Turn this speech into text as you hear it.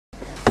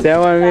Dad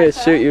wanted me to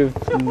shoot you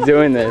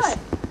doing this.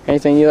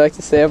 Anything you like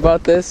to say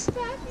about this?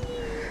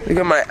 Look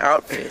at my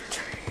outfit.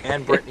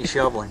 And Brittany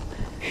shoveling.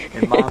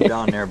 And Mom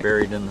down there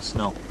buried in the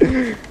snow.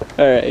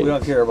 Alright. We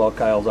don't care about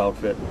Kyle's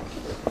outfit.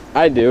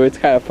 I do, it's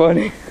kind of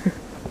funny.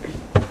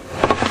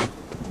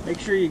 Make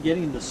sure you're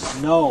getting the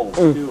snow,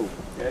 too,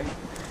 okay?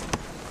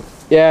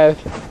 Yeah,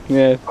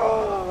 yeah.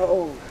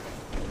 Oh!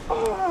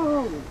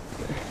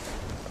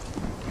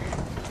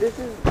 This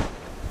is like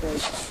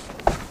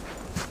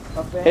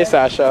Hey,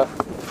 Sasha.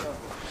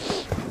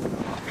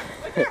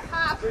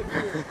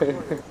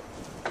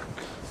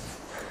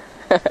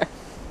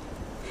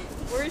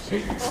 Where is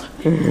she?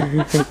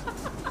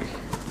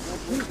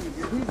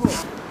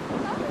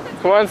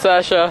 Come on,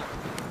 Sasha.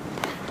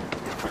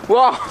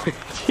 Whoa!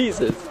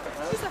 Jesus.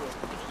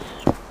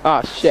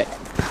 Oh, shit.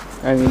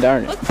 I mean,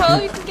 darn it. Look, Paul,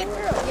 you can get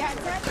through. Yeah,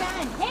 it's not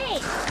done. Hey!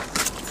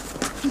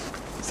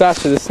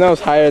 Sasha, the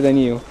snow's higher than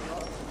you.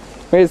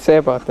 What do you say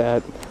about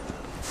that?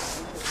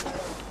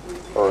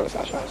 Oh,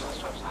 Sasha.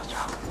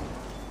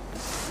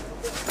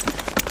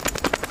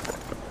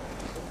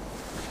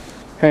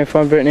 Having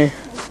fun, Brittany?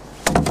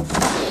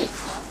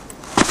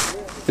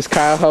 Is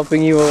Kyle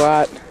helping you a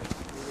lot?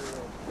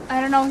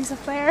 I don't know, he's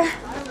up there.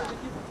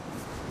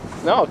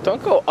 No,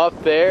 don't go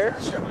up there.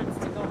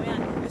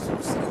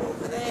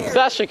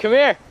 Sasha, come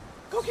here.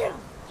 Go get him.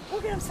 Go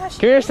get him, Sasha.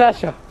 Come here,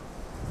 Sasha.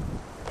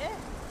 Yeah.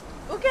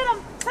 Go get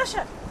him,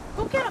 Sasha.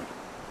 Go get him.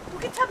 Go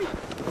get Tubby.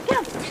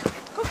 Get him.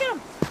 Go get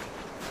him.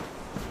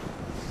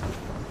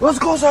 Let's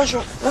go,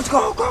 Sasha! Let's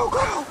go, go,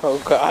 go! Oh,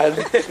 God.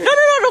 No, No,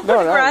 put the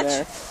not garage.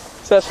 there.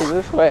 Sasha,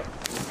 this way.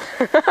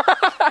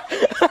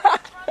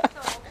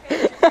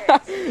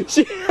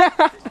 She's...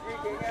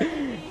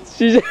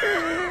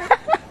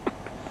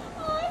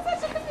 Oh,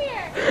 Sasha, come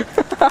here.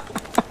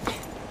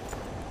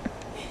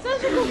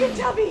 Sasha, go get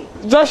Tubby.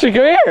 Sasha,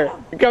 come here.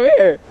 Come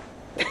here.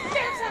 Get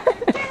him,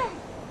 Sasha. Get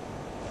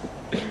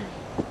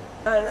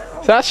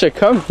him. Sasha,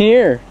 come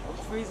here. I'm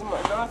freezing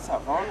my nuts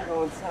off. I want to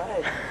go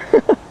inside.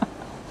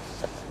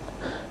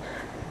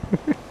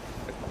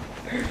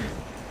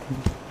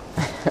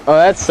 Oh,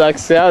 that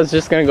sucks. I was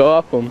just gonna go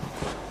up them.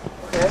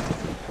 Okay,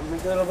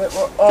 make a little bit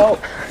more. Oh!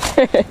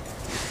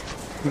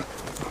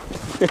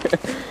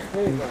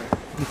 There you go.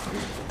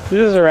 You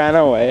just ran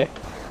away.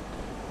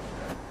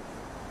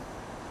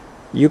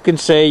 You can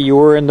say you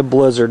were in the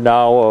blizzard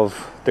now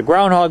of the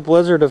groundhog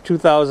blizzard of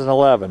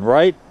 2011,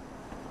 right?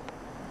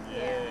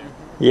 Yeah.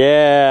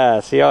 Yeah,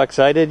 see how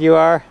excited you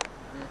are?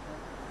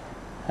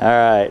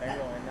 Alright.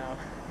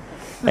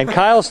 And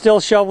Kyle's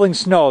still shoveling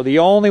snow, the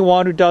only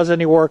one who does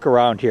any work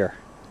around here.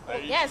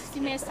 Yes,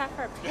 you made us stop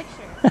for a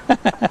picture.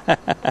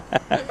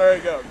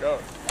 Alright, go, go.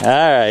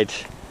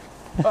 Alright.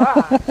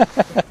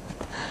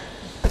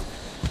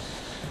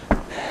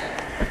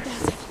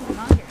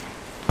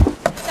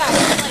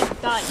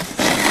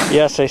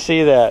 Yes, I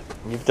see that.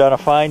 You've done a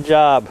fine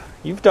job.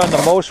 You've done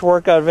the most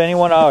work out of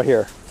anyone out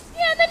here.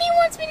 Yeah, and then he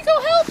wants me to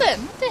go help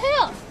him. What the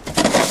hell?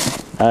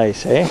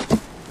 Nice, eh?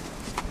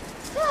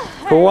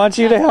 Who wants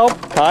you to help?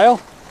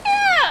 Kyle?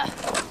 Yeah!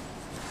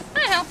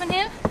 I'm helping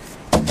him.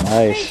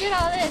 Nice. He did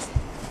all this.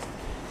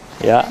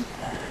 Yeah.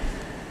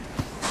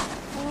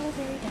 Oh,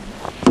 very done.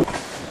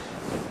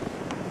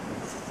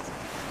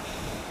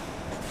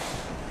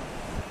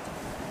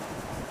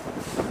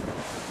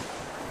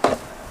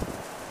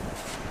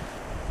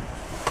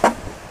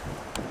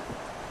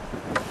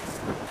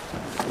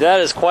 That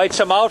is quite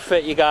some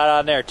outfit you got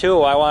on there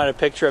too. I wanted a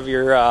picture of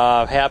your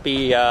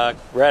happy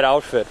red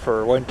outfit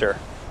for winter.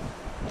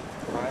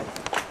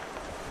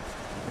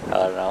 I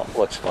don't know, it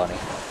looks funny.